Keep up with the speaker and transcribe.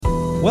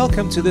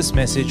Welcome to this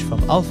message from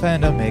Alpha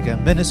and Omega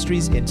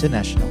Ministries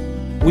International.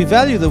 We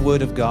value the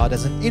Word of God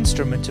as an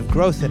instrument of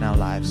growth in our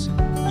lives,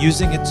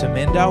 using it to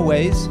mend our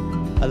ways,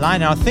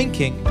 align our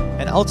thinking,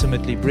 and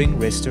ultimately bring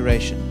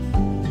restoration.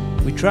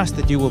 We trust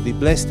that you will be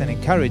blessed and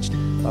encouraged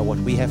by what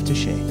we have to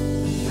share.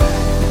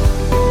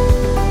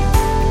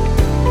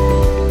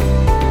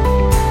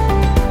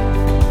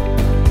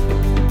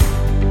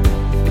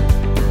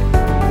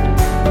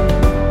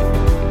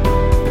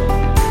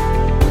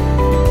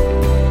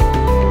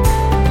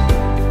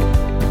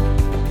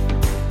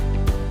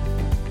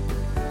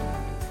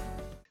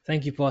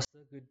 Thank you, Pastor.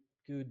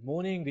 Good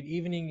morning, good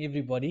evening,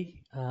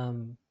 everybody.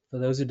 For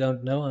those who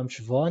don't know, I'm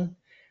Siobhan.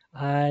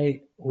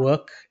 I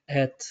work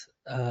at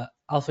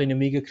Alpha and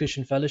Omega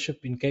Christian Fellowship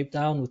in Cape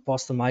Town with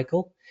Pastor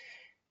Michael.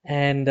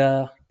 And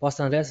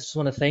Pastor Andreas, I just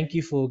want to thank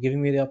you for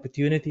giving me the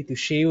opportunity to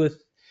share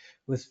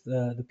with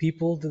the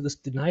people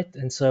tonight.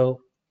 And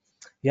so,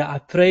 I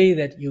pray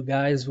that you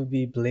guys will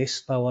be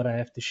blessed by what I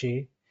have to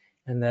share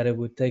and that it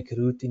would take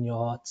root in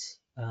your hearts.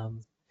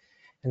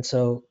 And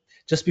so,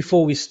 just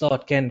before we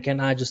start, can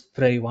I just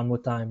pray one more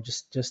time,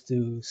 just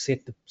to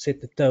set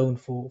the tone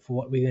for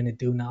what we're going to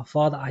do now.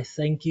 Father, I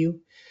thank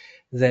you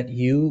that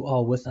you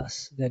are with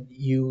us, that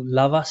you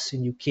love us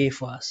and you care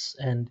for us.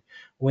 And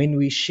when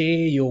we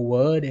share your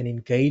word and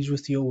engage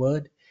with your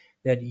word,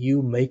 that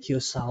you make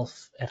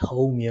yourself at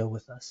home here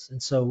with us.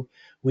 And so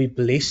we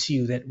bless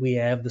you that we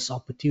have this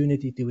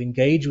opportunity to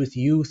engage with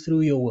you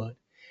through your word.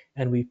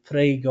 And we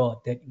pray,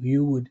 God, that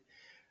you would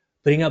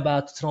bring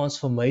about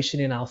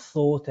transformation in our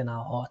thought and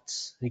our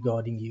hearts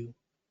regarding you.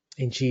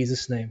 In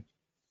Jesus' name,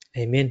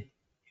 amen.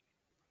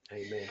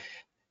 Amen.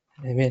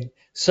 Amen.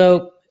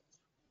 So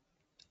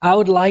I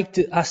would like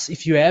to ask,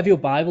 if you have your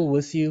Bible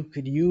with you,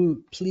 could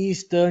you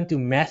please turn to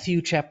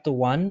Matthew chapter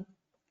 1?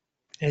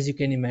 As you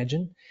can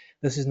imagine,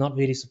 this is not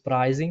very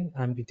surprising.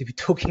 I'm going to be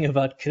talking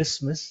about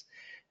Christmas.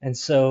 And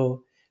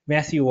so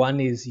Matthew 1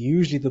 is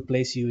usually the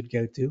place you would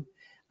go to.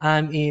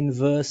 I'm in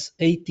verse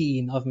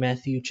 18 of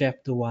Matthew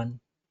chapter 1.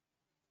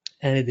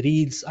 And it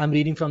reads, I'm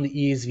reading from the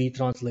ESV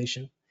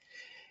translation.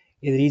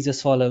 It reads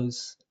as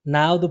follows.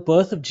 Now the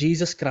birth of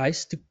Jesus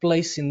Christ took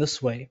place in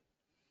this way.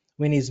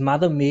 When his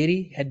mother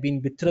Mary had been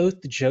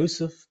betrothed to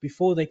Joseph,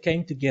 before they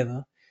came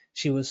together,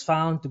 she was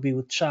found to be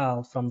with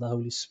child from the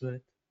Holy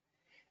Spirit.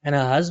 And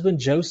her husband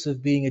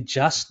Joseph, being a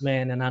just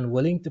man and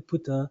unwilling to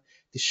put her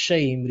to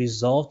shame,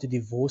 resolved to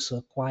divorce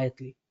her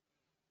quietly.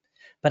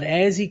 But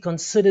as he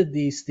considered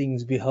these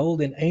things,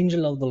 behold, an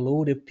angel of the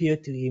Lord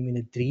appeared to him in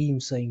a dream,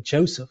 saying,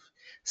 Joseph,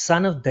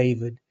 son of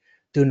David,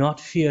 do not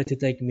fear to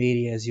take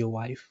Mary as your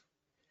wife.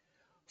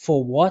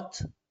 For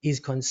what is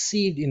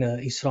conceived in her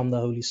is from the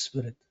Holy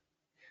Spirit.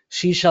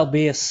 She shall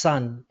bear a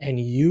son, and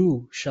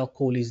you shall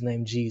call his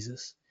name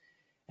Jesus,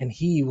 and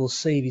he will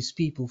save his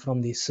people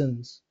from their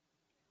sins.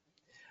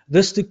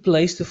 This took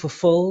place to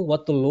fulfill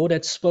what the Lord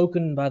had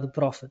spoken by the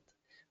prophet.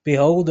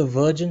 Behold, a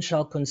virgin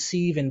shall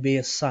conceive and bear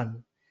a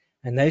son,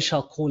 and they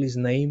shall call his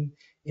name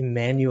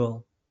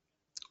Emmanuel,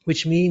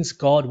 which means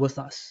God with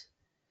us.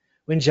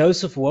 When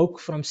Joseph woke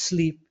from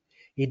sleep,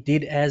 he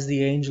did as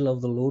the angel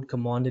of the Lord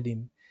commanded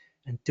him,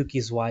 and took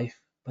his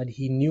wife, but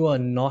he knew her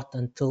not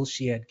until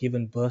she had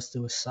given birth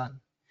to a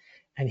son,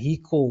 and he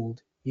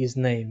called his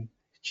name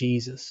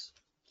Jesus.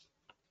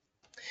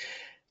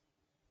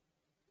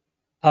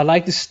 I'd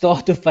like to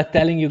start off by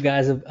telling you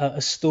guys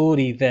a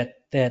story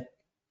that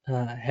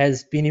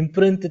has been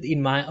imprinted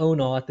in my own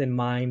heart and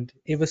mind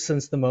ever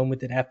since the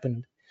moment it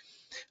happened.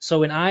 So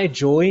when I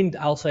joined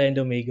Alpha and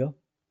Omega,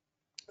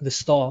 the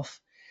staff,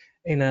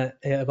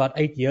 about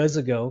 8 years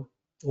ago,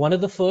 one of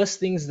the first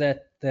things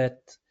that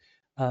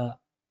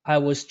I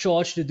was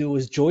charged to do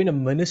was join a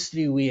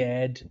ministry we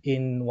had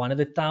in one of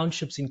the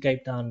townships in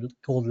Cape Town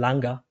called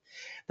Langa.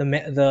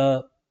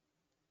 The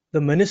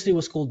ministry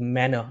was called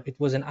Manna. It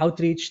was an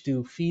outreach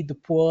to feed the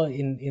poor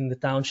in the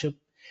township,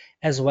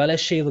 as well as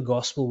share the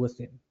gospel with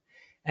them.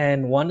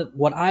 And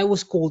what I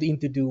was called in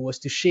to do was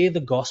to share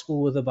the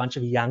gospel with a bunch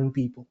of young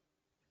people.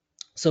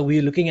 So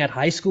we're looking at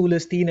high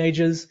schoolers,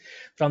 teenagers,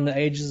 from the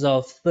ages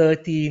of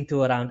 13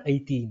 to around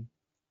 18.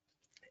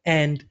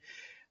 And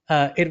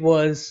it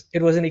was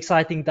an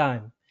exciting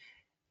time.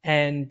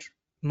 And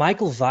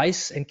Michael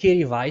Weiss and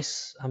Kerry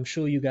Weiss, I'm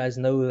sure you guys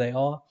know who they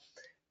are,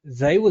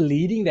 they were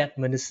leading that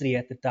ministry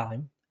at the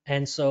time.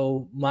 And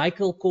so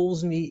Michael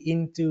calls me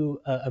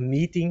into a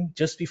meeting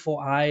just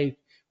before I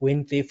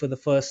went there for the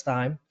first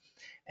time.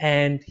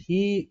 And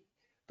he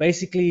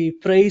basically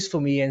prays for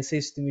me and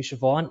says to me,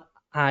 Siobhan,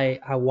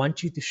 I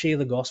want you to share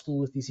the gospel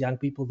with these young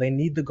people. They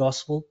need the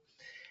gospel.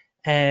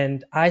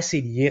 And I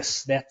said,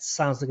 yes, that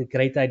sounds like a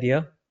great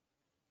idea.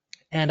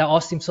 And I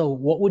asked him, so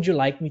what would you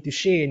like me to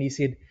share? And he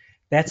said,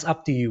 that's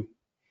up to you.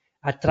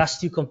 I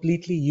trust you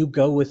completely. You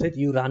go with it.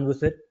 You run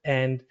with it.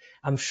 And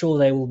I'm sure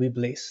they will be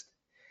blessed.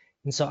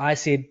 And so I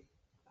said,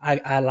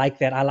 I like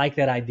that. I like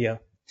that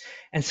idea.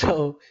 And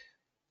so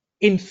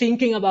in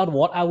thinking about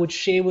what I would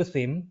share with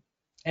him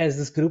as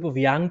this group of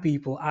young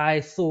people,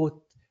 I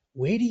thought,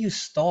 where do you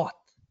start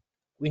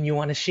when you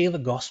want to share the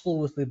gospel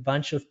with a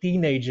bunch of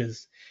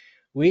teenagers?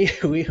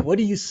 What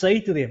do you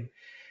say to them?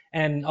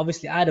 And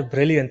obviously, I had a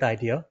brilliant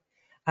idea.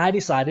 I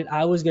decided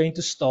I was going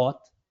to start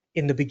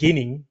in the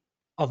beginning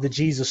of the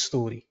Jesus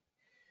story,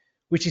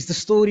 which is the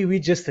story we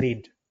just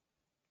read.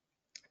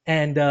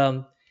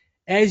 And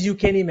as you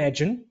can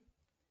imagine,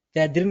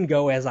 that didn't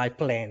go as I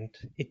planned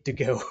it to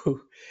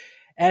go.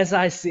 As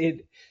I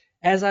said,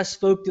 as I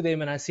spoke to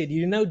them and I said,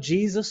 you know,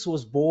 Jesus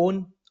was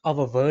born of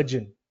a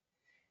virgin.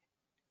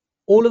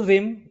 All of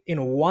them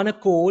in one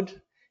accord,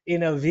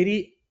 in a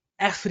very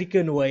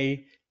African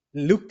way,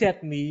 looked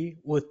at me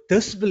with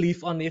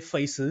disbelief on their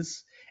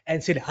faces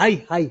and said, hi,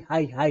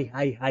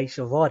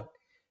 Siobhan,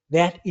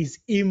 that is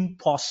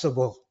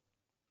impossible.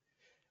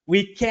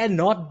 We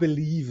cannot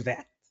believe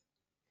that.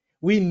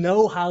 We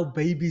know how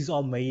babies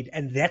are made,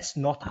 and that's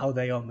not how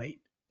they are made.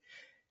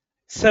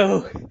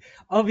 So,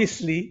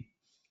 obviously,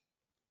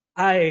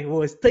 I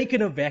was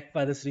taken aback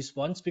by this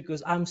response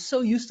because I'm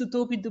so used to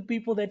talking to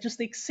people that just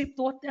accept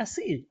what I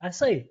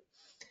say.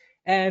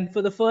 And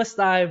for the first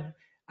time,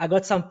 I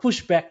got some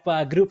pushback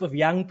by a group of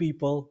young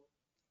people.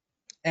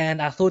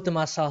 And I thought to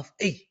myself,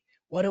 hey,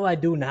 what do I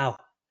do now?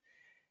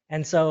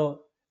 And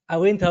so I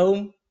went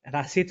home and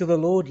I said to the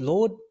Lord,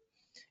 Lord,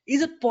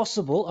 is it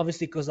possible,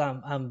 obviously, because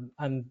I'm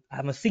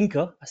a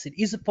thinker, I said,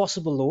 is it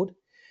possible, Lord,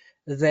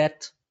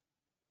 that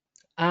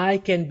I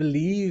can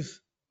believe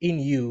in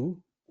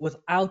you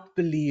without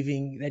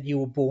believing that you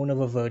were born of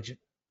a virgin?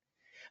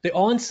 The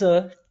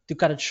answer, to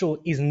cut it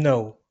short, is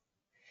no.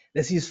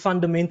 This is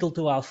fundamental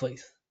to our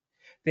faith.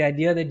 The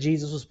idea that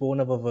Jesus was born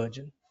of a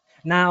virgin.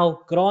 Now,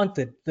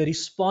 granted, the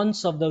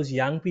response of those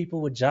young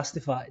people were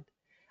justified.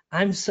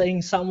 I'm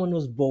saying someone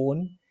was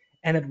born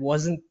and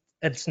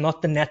it's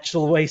not the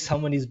natural way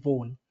someone is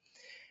born.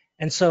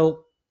 And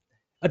so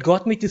it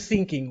got me to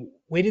thinking,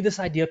 where did this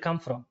idea come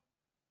from?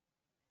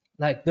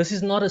 Like, this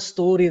is not a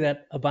story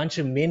that a bunch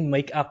of men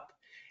make up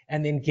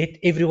and then get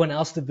everyone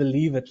else to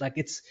believe it. Like,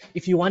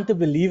 if you want a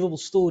believable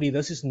story,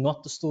 this is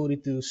not the story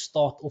to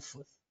start off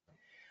with.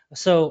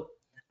 So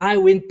I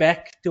went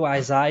back to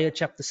Isaiah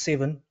chapter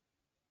 7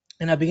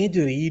 and I began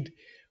to read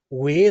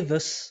where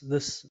this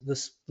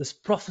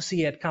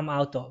prophecy had come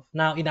out of.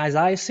 Now, in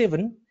Isaiah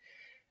 7,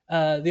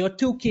 there are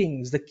two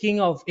kings: the king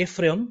of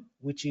Ephraim,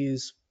 which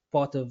is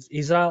part of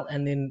Israel,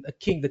 and then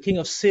the king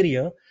of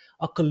Syria,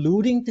 are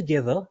colluding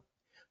together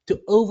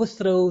to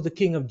overthrow the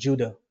king of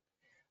Judah.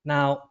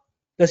 Now,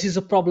 this is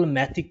a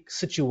problematic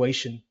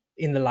situation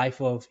in the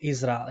life of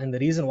Israel, and the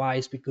reason why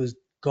is because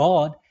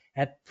God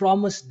had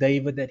promised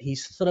David that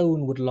his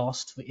throne would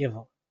last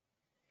forever.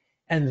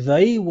 And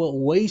they were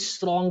way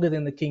stronger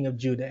than the king of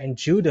Judah. And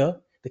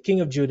Judah, the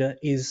king of Judah,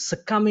 is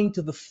succumbing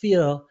to the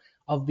fear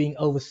of being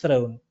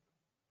overthrown.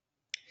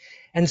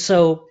 And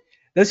so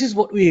this is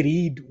what we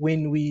read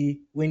when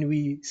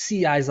we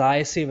see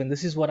Isaiah 7.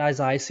 This is what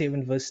Isaiah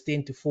 7 verse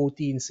 10 to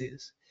 14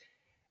 says.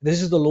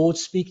 This is the Lord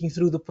speaking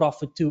through the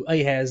prophet to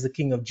Ahaz, the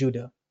king of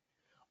Judah.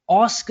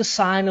 Ask a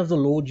sign of the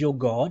Lord your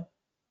God.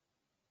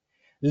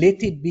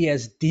 Let it be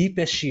as deep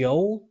as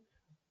Sheol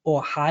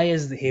or high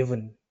as the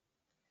heaven.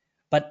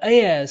 But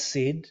Ahaz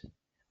said,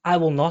 I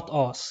will not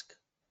ask.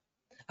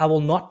 I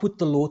will not put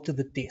the Lord to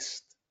the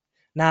test.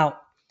 Now,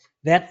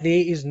 that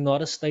there is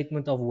not a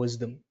statement of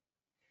wisdom.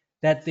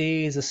 That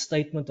there is a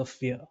statement of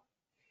fear.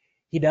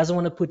 He doesn't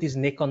want to put his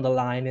neck on the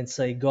line and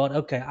say, God,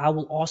 okay, I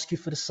will ask you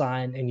for the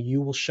sign and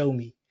you will show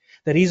me.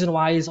 The reason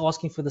why he's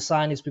asking for the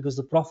sign is because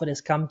the prophet has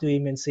come to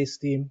him and says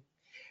to him,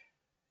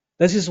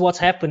 this is what's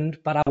happened,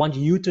 but I want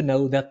you to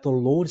know that the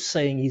Lord's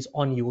saying he's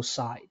on your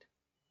side.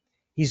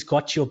 He's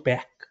got your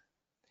back.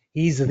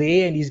 He's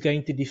there and he's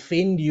going to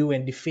defend you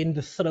and defend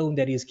the throne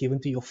that he has given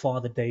to your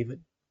father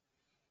David.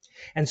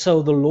 And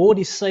so the Lord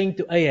is saying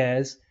to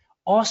Ahaz,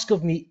 ask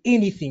of me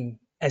anything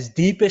as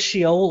deep as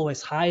Sheol or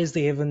as high as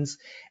the heavens,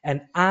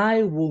 and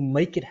I will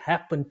make it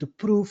happen to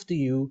prove to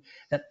you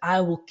that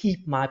I will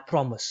keep my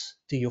promise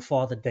to your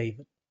father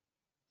David.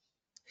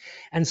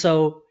 And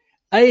so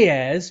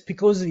Ahaz,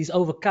 because he's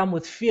overcome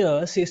with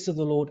fear, says to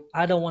the Lord,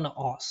 I don't want to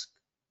ask.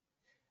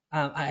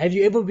 Have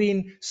you ever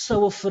been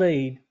so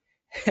afraid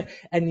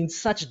and in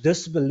such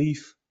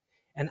disbelief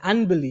and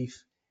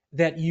unbelief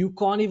that you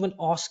can't even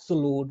ask the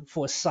Lord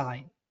for a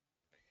sign?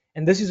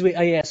 And this is where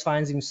Ahaz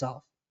finds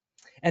himself.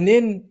 And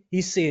then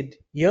he said,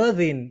 hear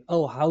then,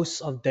 O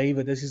house of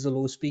David, this is the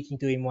Lord speaking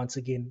to him once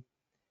again.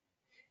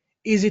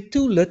 Is it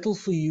too little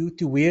for you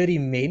to weary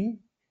men,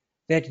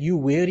 that you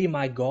weary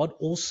my God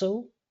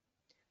also?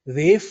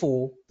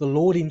 Therefore, the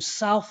Lord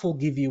himself will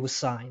give you a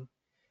sign.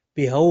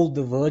 Behold,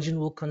 the virgin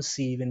will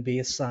conceive and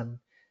bear a son,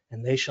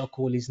 and they shall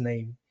call his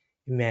name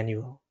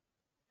Emmanuel.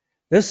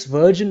 This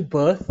virgin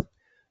birth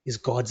is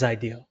God's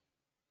idea.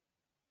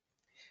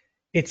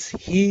 It's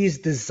his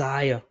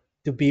desire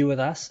to be with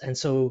us. And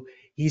so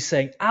he's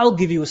saying, I'll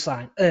give you a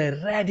sign, a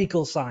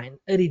radical sign,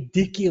 a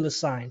ridiculous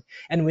sign.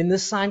 And when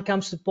this sign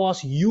comes to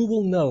pass, you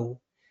will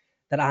know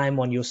that I am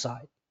on your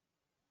side.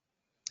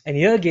 And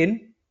here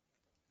again,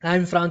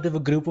 I'm in front of a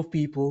group of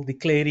people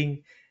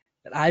declaring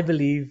that I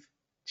believe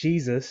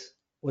Jesus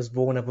was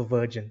born of a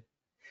virgin.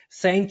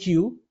 Thank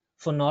you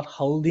for not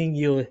holding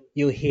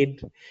your head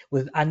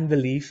with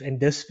unbelief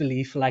and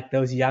disbelief like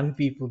those young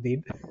people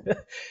did.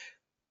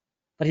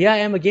 But here I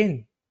am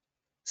again,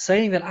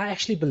 saying that I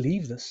actually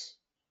believe this.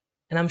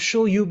 And I'm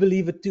sure you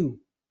believe it too.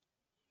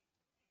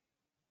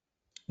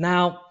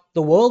 Now,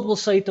 the world will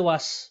say to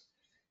us,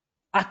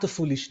 utter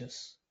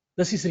foolishness.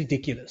 This is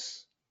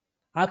ridiculous.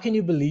 How can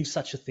you believe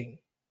such a thing?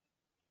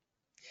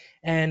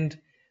 And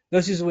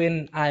this is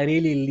when I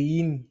really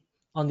lean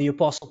on the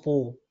Apostle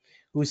Paul,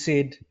 who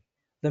said,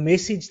 the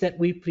message that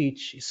we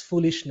preach is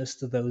foolishness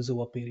to those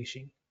who are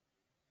perishing.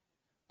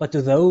 But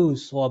to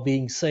those who are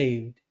being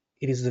saved,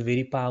 it is the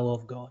very power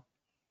of God.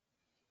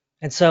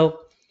 And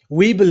so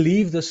we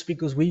believe this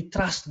because we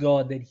trust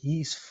God that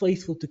He is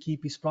faithful to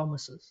keep His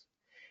promises.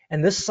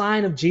 And this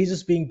sign of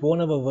Jesus being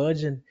born of a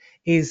virgin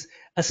is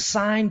a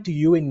sign to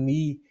you and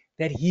me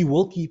that He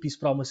will keep His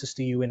promises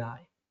to you and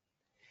I.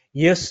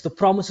 Yes, the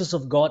promises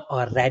of God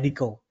are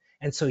radical.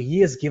 And so He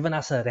has given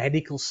us a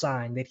radical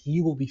sign that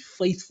He will be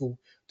faithful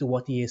to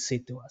what He has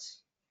said to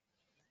us.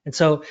 And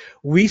so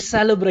we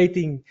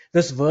celebrating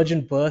this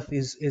virgin birth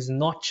is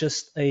not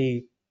just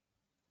a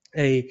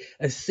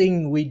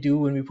thing we do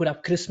when we put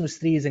up Christmas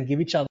trees and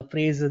give each other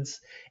presents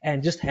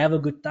and just have a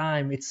good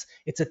time. It's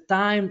a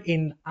time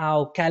in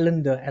our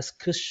calendar as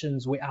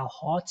Christians where our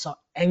hearts are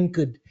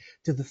anchored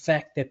to the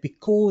fact that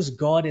because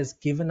God has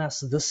given us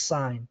this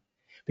sign,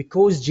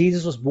 because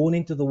Jesus was born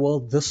into the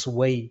world this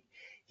way,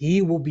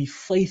 He will be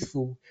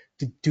faithful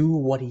to do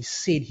what He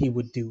said He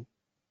would do.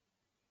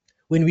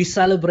 When we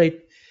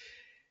celebrate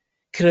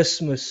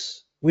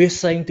Christmas, we're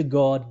saying to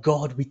God,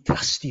 God, we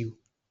trust You.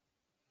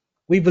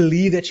 We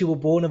believe that You were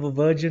born of a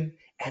virgin,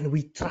 and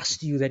we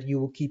trust You that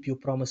You will keep Your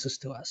promises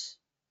to us.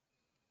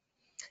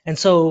 And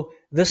so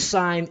this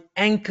sign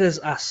anchors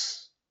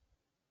us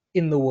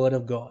in the Word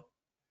of God.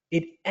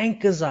 It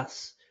anchors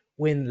us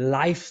when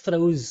life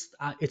throws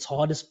its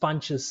hardest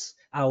punches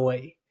our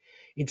way.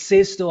 It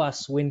says to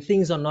us when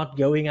things are not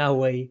going our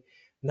way,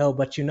 no,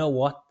 but you know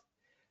what?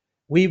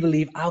 We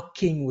believe our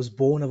King was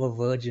born of a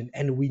virgin,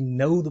 and we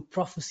know the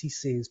prophecy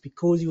says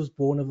because He was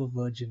born of a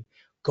virgin,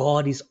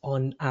 God is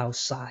on our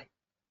side.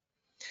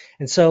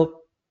 And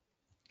so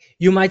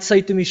you might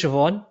say to me,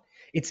 Siobhan,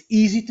 it's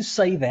easy to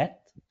say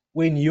that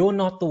when you're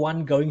not the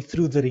one going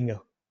through the ringer.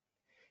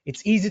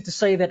 It's easy to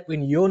say that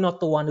when you're not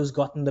the one who's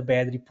gotten the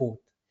bad report.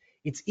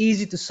 It's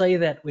easy to say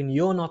that when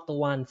you're not the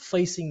one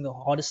facing the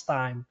hardest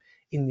time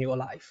in your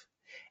life.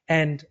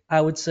 And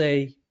I would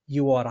say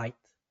you are right.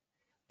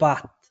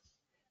 But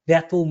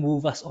that will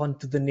move us on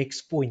to the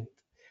next point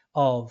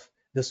of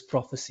this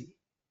prophecy.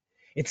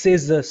 It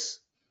says this,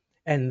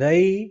 and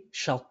they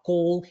shall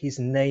call His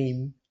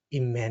name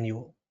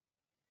Emmanuel,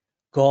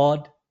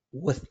 God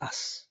with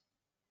us.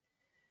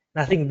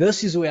 And I think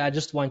this is where I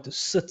just want to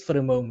sit for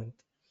a moment,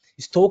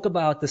 is talk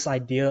about this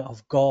idea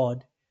of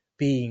God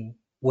being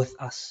with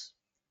us.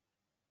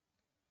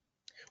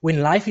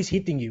 When life is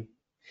hitting you,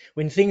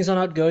 when things are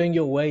not going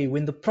your way,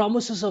 when the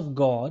promises of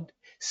God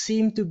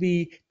seem to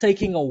be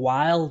taking a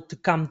while to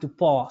come to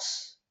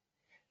pass,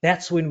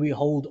 that's when we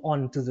hold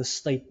on to the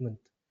statement,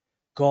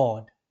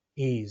 God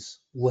is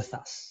with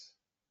us.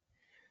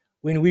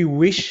 When we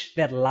wish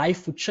that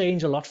life would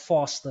change a lot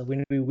faster,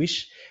 when we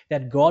wish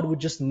that God would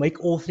just make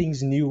all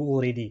things new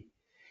already,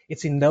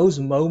 it's in those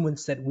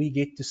moments that we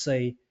get to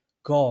say,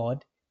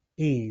 God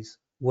is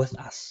with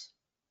us.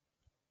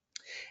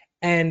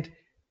 And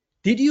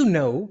did you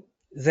know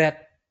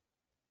that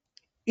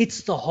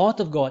it's the heart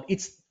of God,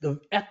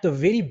 at the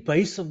very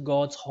base of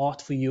God's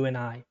heart for you and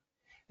I,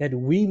 that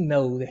we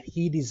know that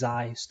He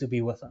desires to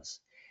be with us.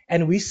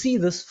 And we see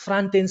this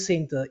front and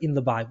center in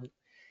the Bible.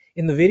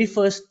 In the very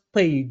first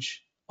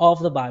page of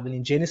the Bible,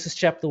 in Genesis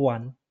chapter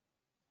 1,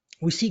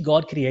 we see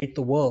God create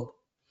the world.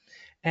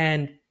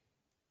 And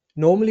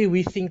normally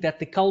we think that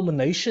the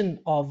culmination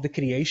of the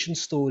creation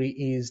story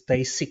is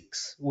day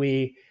 6,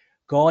 where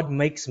God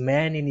makes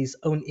man in His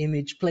own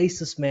image,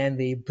 places man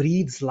there,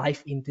 breathes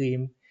life into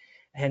him,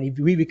 and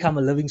we become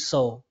a living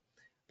soul.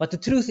 But the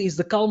truth is,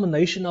 the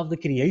culmination of the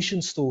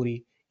creation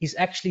story is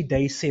actually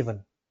day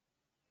 7,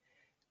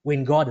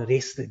 when God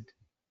rested.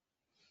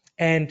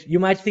 And you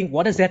might think,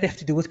 what does that have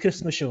to do with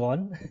Christmas,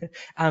 Siobhan?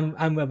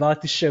 I'm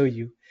about to show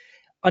you.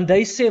 On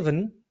day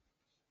 7,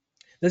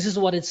 this is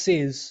what it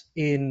says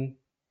in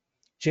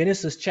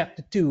Genesis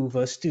chapter 2,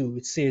 verse 2.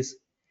 It says,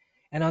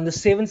 and on the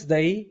 7th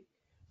day,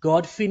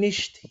 God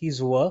finished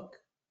His work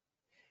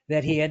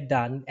that He had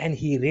done, and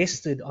He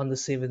rested on the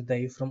 7th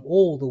day from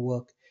all the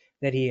work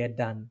that He had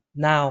done.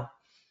 Now,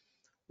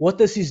 what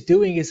this is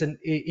doing is,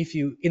 if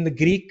you, in the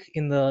Greek,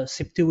 in the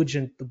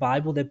Septuagint, the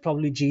Bible that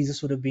probably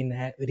Jesus would have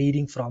been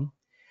reading from,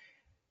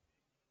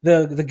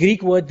 the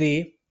Greek word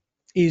there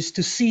is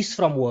to cease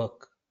from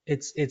work.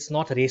 It's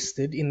not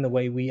rested in the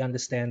way we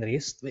understand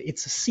rest.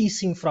 It's a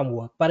ceasing from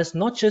work. But it's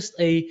not just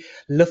a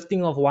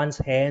lifting of one's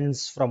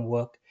hands from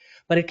work,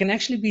 but it can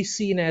actually be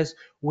seen as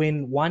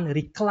when one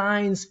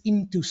reclines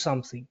into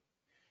something.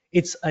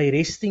 It's a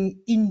resting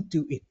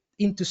into it,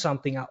 into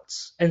something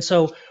else. And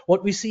so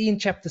what we see in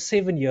chapter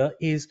 7 here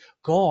is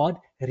God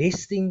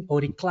resting or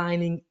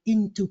reclining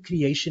into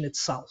creation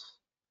itself.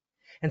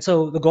 And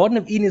so the Garden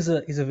of Eden is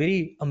a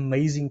very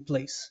amazing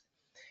place.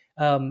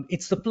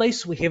 It's the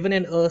place where heaven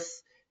and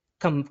earth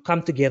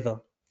come together.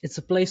 It's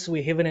a place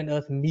where heaven and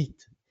earth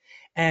meet.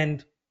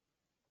 And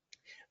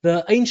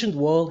the ancient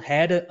world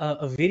had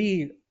a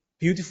very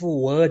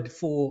beautiful word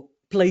for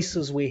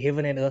places where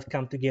heaven and earth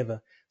come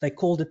together. They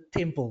called it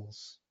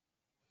temples.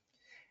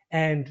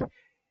 And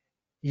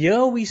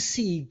here we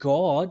see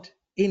God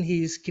in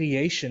his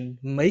creation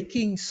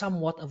making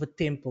somewhat of a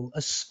temple,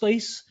 a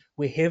space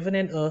where heaven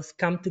and earth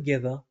come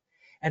together.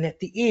 And at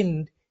the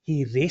end,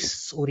 he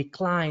rests or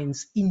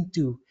reclines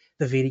into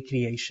the very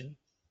creation.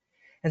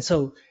 And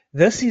so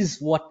this is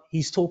what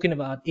he's talking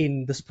about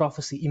in this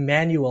prophecy.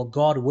 Emmanuel,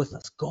 God with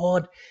us.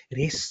 God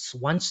rests,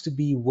 wants to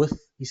be with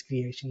his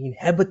creation. He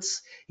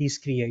inhabits his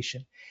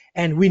creation.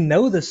 And we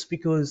know this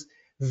because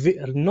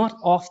not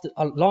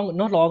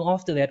long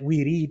after that,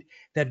 we read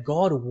that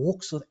God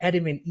walks with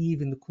Adam and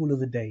Eve in the cool of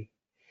the day.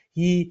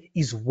 He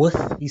is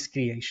with his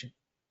creation.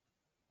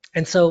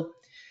 And so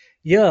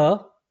here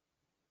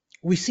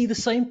we see the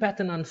same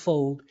pattern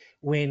unfold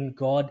when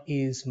God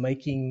is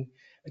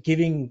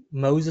giving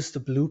Moses the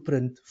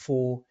blueprint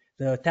for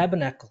the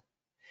tabernacle.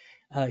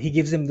 He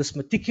gives them this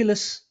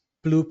meticulous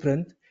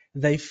blueprint.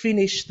 They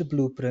finish the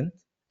blueprint.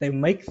 They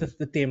make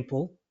the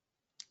temple.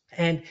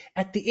 And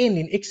at the end,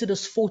 in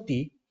Exodus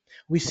 40,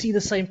 we see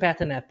the same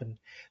pattern happen.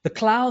 The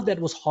cloud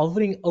that was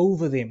hovering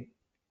over them,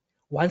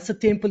 once the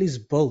temple is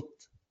built,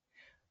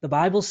 the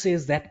Bible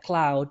says that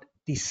cloud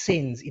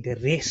descends, it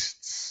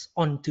rests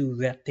onto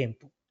that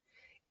temple.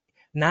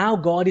 Now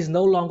God is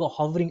no longer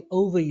hovering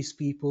over his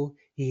people,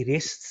 he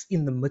rests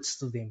in the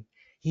midst of them.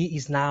 He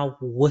is now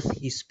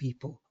with his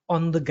people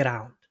on the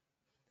ground.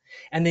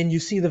 And then you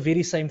see the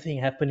very same thing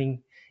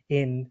happening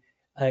in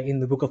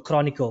the book of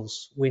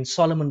Chronicles when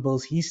Solomon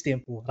builds his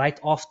temple. Right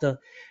after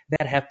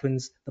that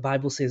happens, the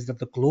Bible says that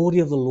the glory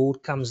of the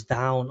Lord comes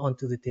down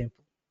onto the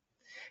temple.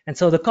 And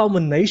so the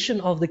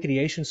culmination of the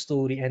creation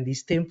story and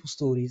these temple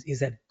stories is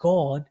that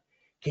God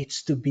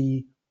gets to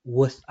be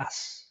with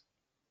us.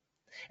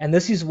 And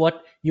this is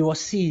what you are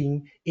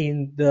seeing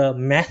in the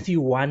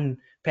Matthew 1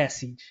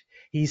 passage.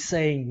 He's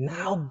saying,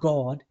 now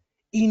God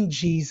in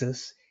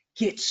Jesus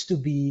gets to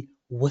be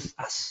with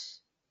us.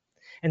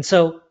 And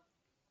so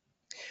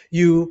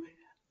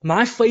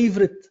my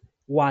favorite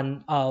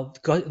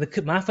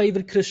my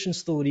favorite Christian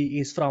story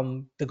is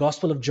from the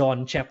Gospel of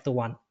John, chapter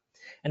 1.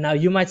 And now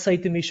you might say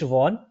to me,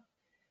 Siobhan,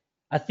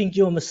 I think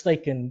you're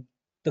mistaken.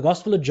 The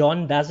Gospel of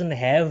John doesn't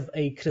have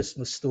a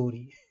Christmas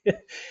story.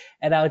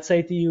 And I would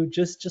say to you,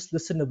 just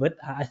listen a bit.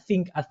 I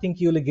think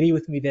you'll agree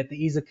with me that there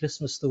is a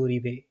Christmas story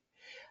there.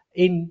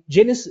 In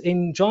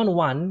John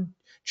 1,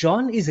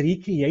 John is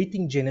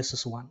recreating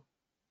Genesis 1.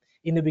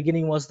 In the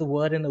beginning was the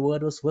Word, and the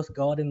Word was with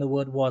God, and the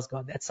Word was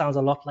God. That sounds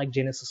a lot like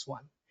Genesis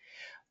 1.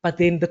 But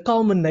then the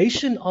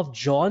culmination of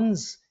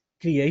John's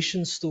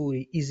creation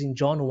story is in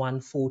John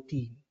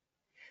 1:14.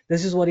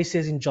 This is what he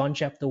says in John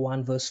chapter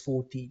 1, verse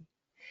 14.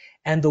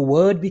 And the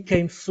Word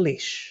became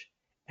flesh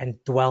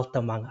and dwelt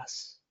among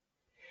us.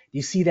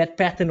 You see that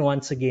pattern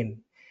once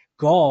again.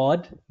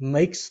 God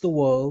makes the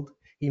world,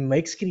 he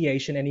makes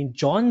creation, and in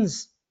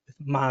John's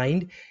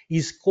mind,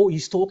 he's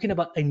talking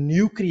about a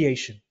new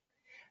creation.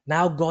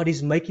 Now God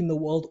is making the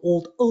world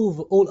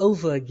all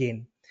over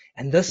again.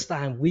 And this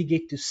time we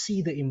get to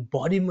see the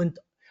embodiment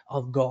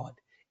of God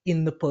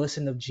in the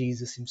person of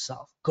Jesus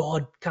himself.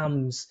 God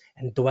comes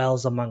and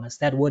dwells among us.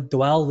 That word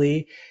dwell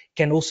there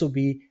can also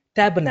be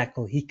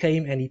tabernacle. He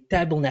came and he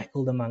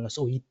tabernacled among us,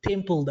 or he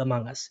templed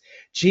among us.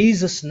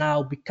 Jesus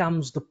now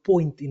becomes the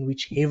point in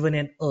which heaven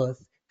and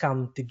earth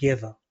come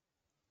together.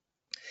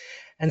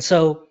 And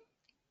so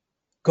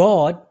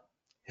God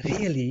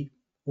really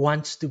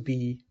wants to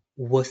be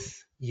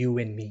with you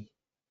and me.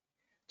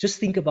 Just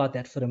think about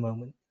that for a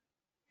moment.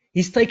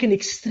 He's taken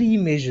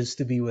extreme measures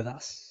to be with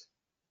us.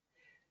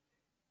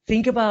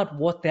 Think about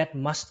what that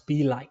must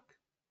be like.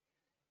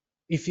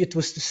 If it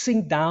was to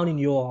sink down in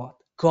your heart,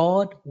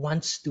 God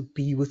wants to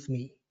be with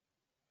me.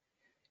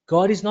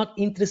 God is not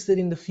interested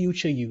in the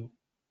future you.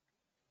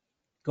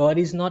 God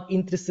is not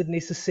interested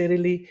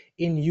necessarily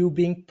in you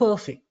being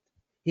perfect.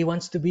 He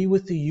wants to be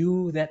with the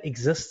you that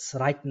exists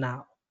right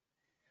now,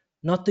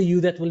 not the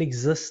you that will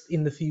exist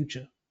in the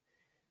future,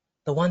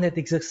 the one that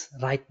exists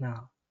right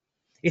now.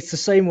 It's the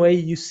same way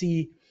you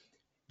see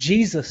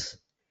Jesus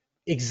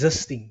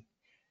existing,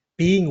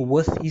 being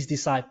with his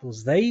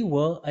disciples. They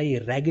were a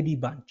raggedy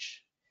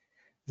bunch.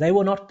 They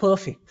were not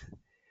perfect.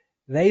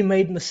 They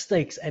made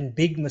mistakes and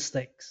big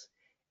mistakes.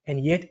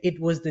 And yet it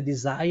was the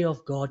desire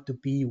of God to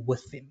be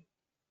with them.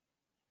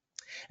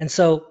 And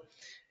so,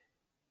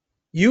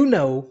 you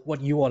know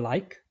what you are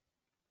like.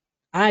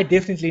 I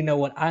definitely know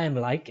what I am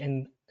like.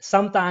 And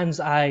sometimes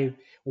I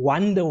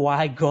wonder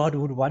why God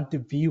would want to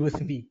be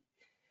with me.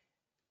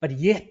 But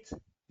yet,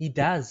 he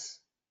does.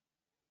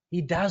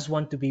 He does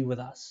want to be with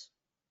us.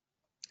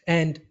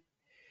 And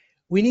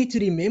we need to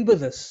remember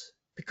this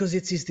because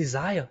it's his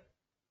desire.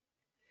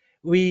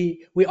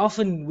 We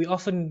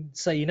often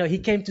say, he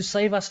came to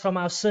save us from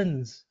our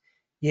sins.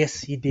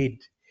 Yes, he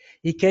did.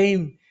 He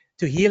came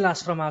to heal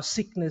us from our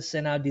sickness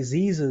and our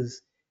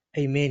diseases.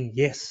 Amen.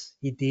 Yes,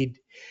 he did.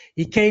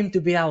 He came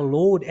to be our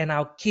Lord and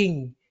our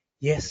King.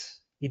 Yes,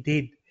 he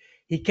did.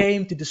 He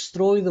came to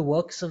destroy the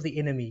works of the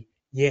enemy.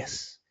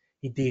 Yes,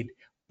 he did.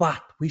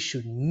 But we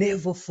should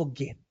never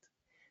forget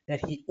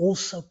that he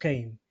also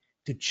came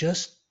to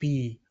just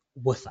be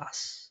with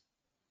us.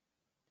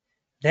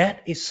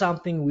 That is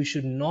something we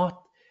should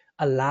not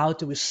allow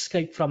to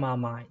escape from our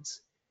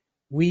minds.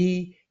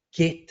 We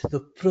get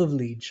the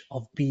privilege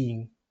of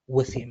being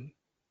with him.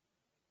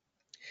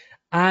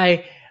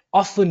 I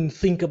often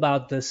think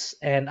about this,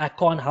 and I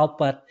can't help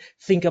but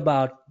think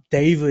about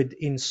David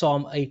in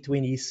Psalm 8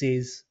 when he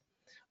says,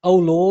 "O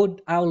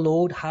Lord, our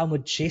Lord, how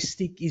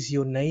majestic is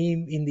your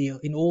name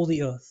in all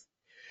the earth.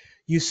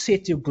 You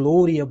set your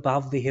glory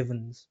above the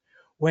heavens.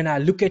 When I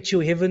look at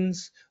your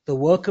heavens, the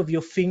work of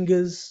your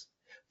fingers,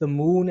 the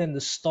moon and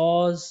the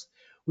stars,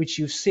 which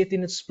you set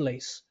in its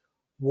place,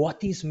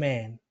 what is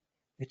man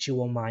that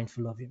you are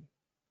mindful of him,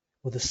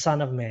 or the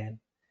Son of Man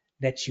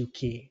that you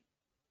care?"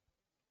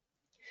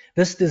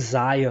 This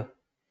desire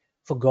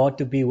for God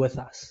to be with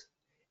us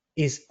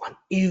is on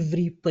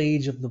every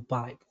page of the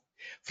Bible,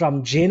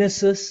 from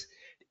Genesis,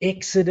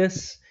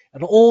 Exodus,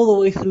 and all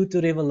the way through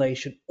to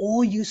Revelation.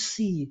 All you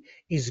see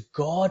is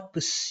God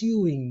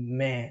pursuing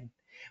man,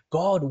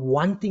 God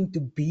wanting to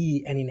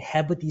be and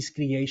inhabit his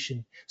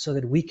creation so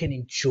that we can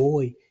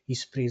enjoy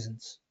his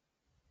presence.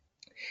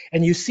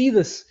 And you see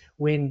this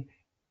when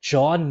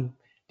John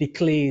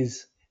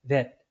declares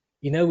that,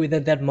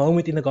 with that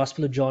moment in the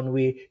Gospel of John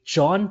where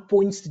John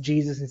points to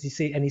Jesus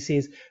and he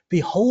says,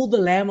 "Behold the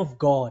Lamb of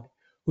God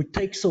who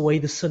takes away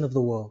the sin of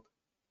the world."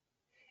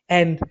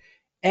 And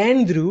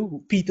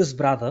Andrew, Peter's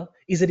brother,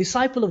 is a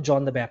disciple of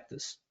John the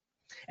Baptist.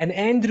 And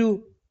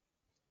Andrew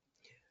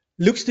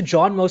looks to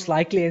John most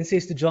likely and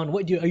says to John,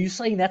 are you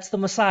saying that's the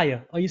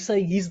Messiah? Are you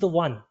saying he's the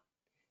one?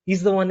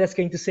 He's the one that's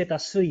going to set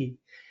us free.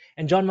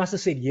 And John must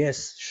have said,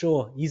 yes,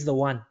 sure, he's the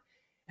one.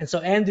 And so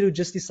Andrew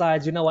just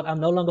decides, you know what, I'm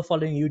no longer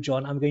following you,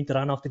 John. I'm going to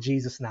run after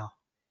Jesus now.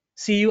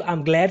 See you,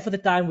 I'm glad for the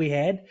time we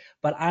had,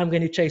 but I'm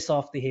going to chase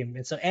after him.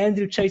 And so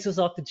Andrew chases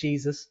after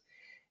Jesus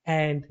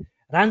and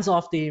runs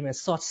after him and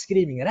starts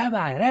screaming,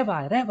 "Rabbi,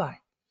 Rabbi, Rabbi."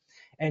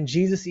 And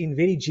Jesus, in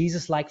very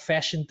Jesus-like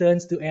fashion,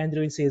 turns to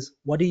Andrew and says,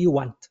 "What do you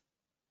want?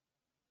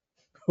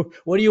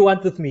 What do you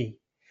want with me?"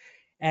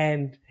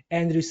 And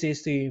Andrew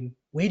says to him,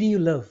 "Where do you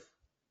live?"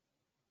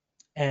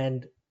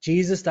 And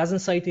Jesus doesn't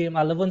say to him,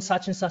 "I live on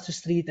such and such a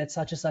street at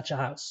such and such a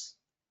house."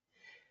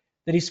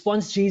 The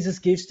response Jesus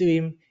gives to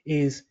him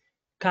is,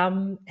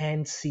 "Come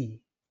and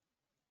see.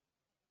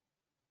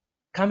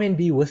 Come and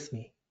be with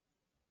me."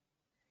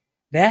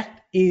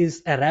 That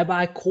is a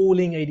rabbi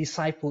calling a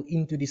disciple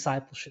into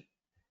discipleship,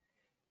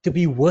 to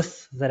be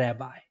with the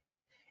rabbi.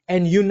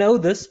 And you know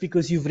this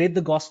because you've read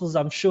the Gospels,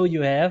 I'm sure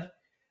you have.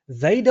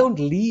 They don't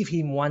leave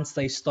him once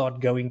they start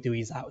going to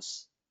his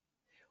house.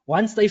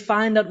 Once they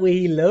find out where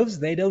he lives,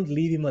 they don't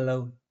leave him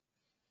alone.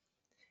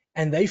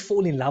 And they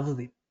fall in love with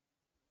him.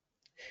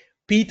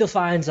 Peter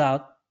finds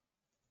out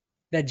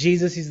that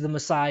Jesus is the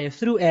Messiah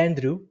through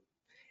Andrew.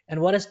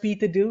 And what does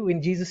Peter do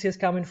when Jesus says,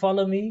 "Come and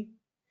follow me"?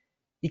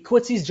 He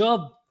quits his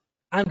job.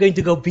 I'm going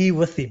to go be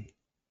with him.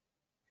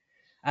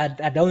 I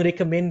don't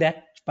recommend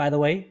that, by the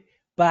way,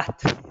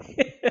 but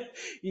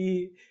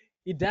he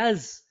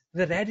does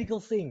the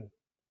radical thing.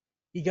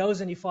 He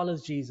goes and he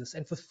follows Jesus.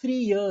 And for 3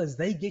 years,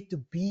 they get to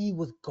be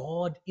with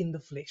God in the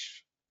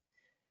flesh.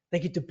 They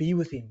get to be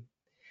with him.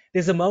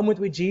 There's a moment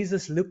where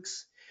Jesus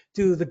looks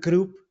to the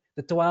group,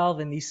 the 12,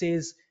 and he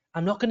says,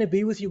 "I'm not going to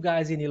be with you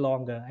guys any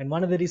longer." And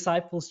one of the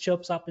disciples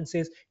chirps up and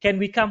says, "Can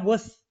we come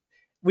with?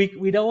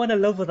 We don't want to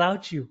live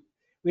without you.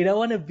 We don't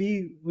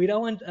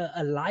want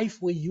a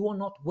life where you are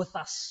not with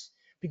us,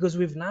 because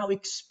we've now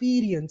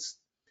experienced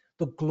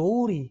the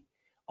glory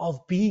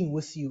of being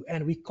with you,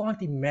 and we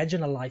can't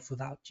imagine a life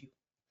without you."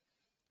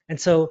 And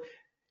so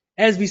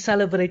as we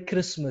celebrate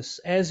Christmas,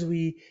 as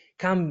we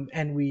come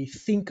and we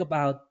think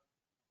about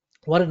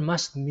what it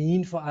must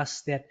mean for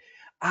us that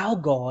our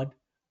God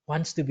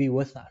wants to be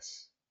with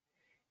us,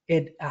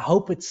 I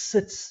hope it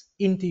settles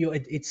into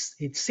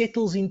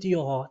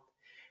your heart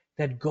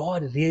that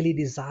God really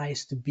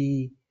desires to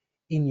be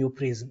in your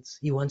presence.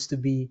 He wants to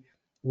be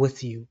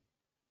with you.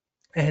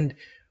 And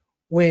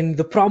when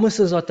the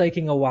promises are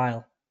taking a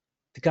while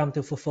to come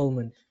to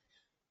fulfillment,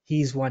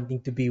 He's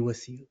wanting to be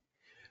with you.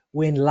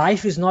 When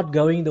life is not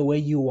going the way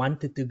you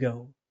want it to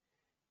go,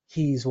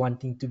 He's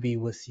wanting to be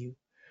with you.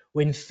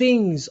 When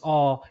things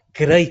are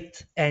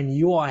great and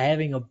you are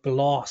having a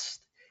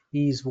blast,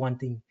 He's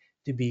wanting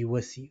to be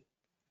with you.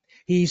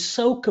 He's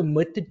so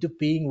committed to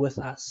being with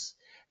us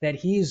that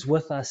He is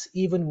with us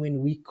even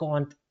when we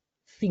can't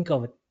think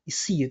of it,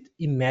 see it,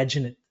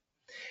 imagine it.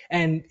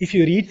 And if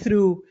you read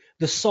through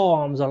the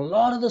Psalms, a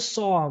lot of the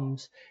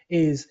Psalms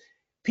is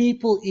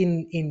people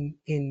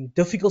in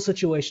difficult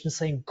situations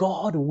saying,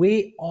 "God,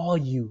 where are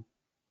you?"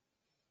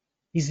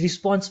 His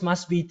response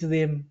must be to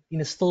them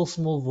in a still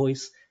small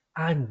voice,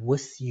 "I'm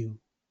with you.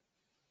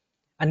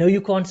 I know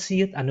you can't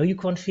see it. I know you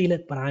can't feel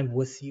it, but I'm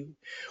with you.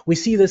 We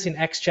see this in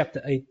Acts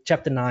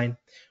chapter 9,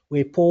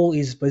 where Paul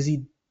is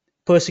busy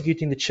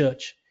persecuting the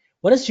church.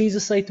 What does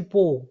Jesus say to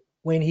Paul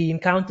when he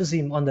encounters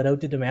him on the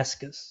road to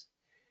Damascus?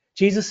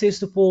 Jesus says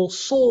to Paul,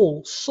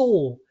 Saul,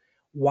 Saul,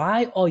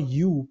 why are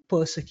you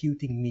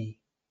persecuting me?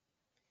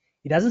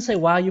 He doesn't say,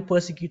 why are you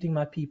persecuting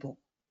my people?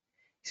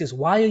 He says,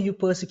 why are you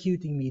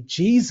persecuting me?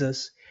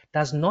 Jesus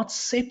does not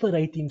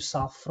separate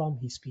himself from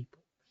his people.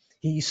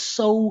 He is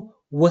so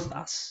with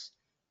us,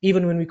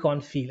 even when we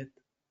can't feel it.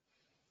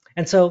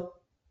 And so,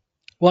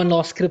 one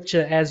last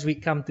scripture as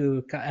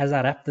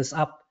I wrap this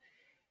up.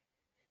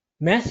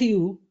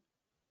 Matthew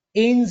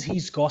ends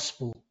his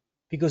gospel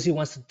because he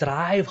wants to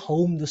drive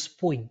home this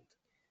point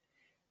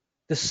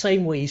the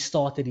same way he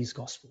started his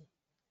gospel.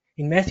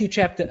 In Matthew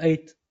chapter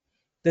 8,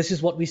 this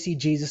is what we see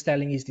Jesus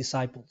telling his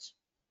disciples.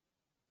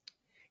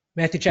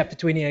 Matthew chapter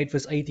 28,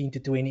 verse 18 to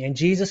 20. And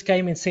Jesus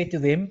came and said to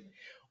them,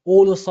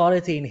 all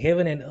authority in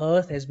heaven and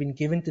earth has been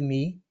given to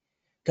me.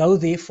 Go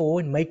therefore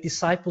and make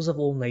disciples of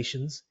all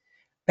nations,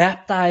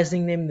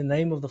 baptizing them in the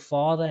name of the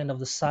Father and of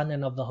the Son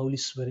and of the Holy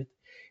Spirit,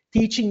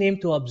 teaching them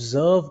to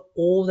observe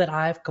all that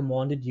I have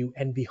commanded you.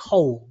 And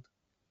behold,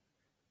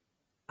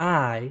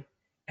 I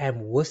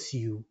am with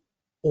you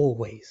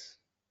always,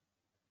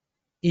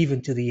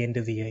 even to the end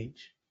of the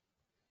age.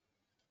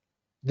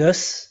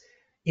 This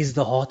is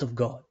the heart of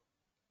God,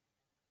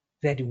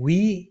 that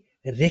we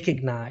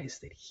recognize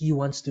that He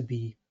wants to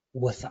be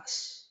with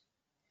us.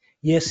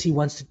 Yes, He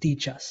wants to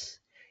teach us.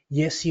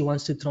 Yes, He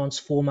wants to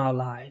transform our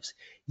lives.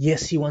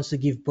 Yes, He wants to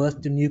give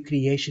birth to new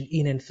creation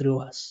in and through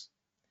us.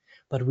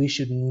 But we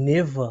should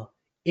never,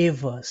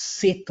 ever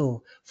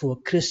settle for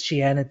a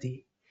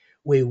Christianity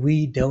where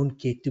we don't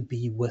get to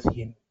be with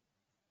Him.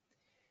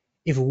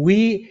 If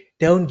we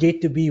don't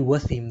get to be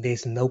with Him,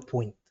 there's no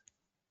point.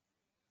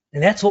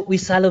 And that's what we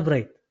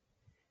celebrate.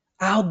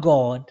 Our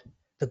God,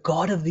 the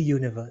God of the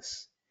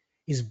universe,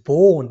 is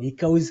born. He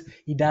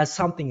does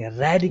something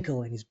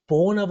radical and is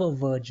born of a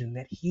virgin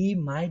that He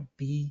might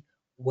be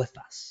with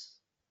us.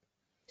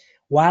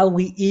 While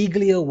we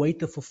eagerly await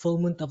the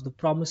fulfillment of the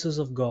promises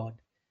of God,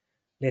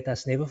 let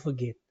us never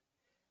forget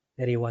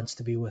that He wants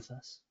to be with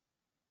us.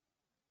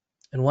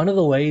 And one of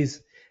the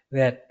ways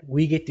that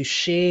we get to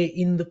share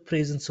in the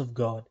presence of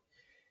God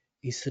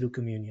is through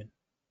communion.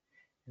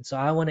 And so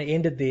I want to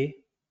end it there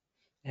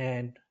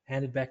and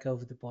hand it back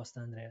over to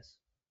Pastor Andreas.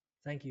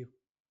 Thank you.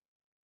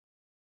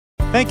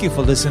 Thank you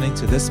for listening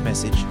to this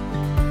message.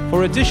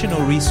 For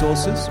additional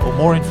resources or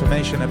more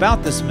information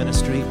about this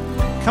ministry,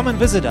 come and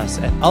visit us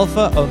at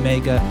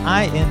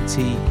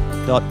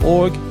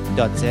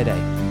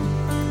alphaomegaint.org.za.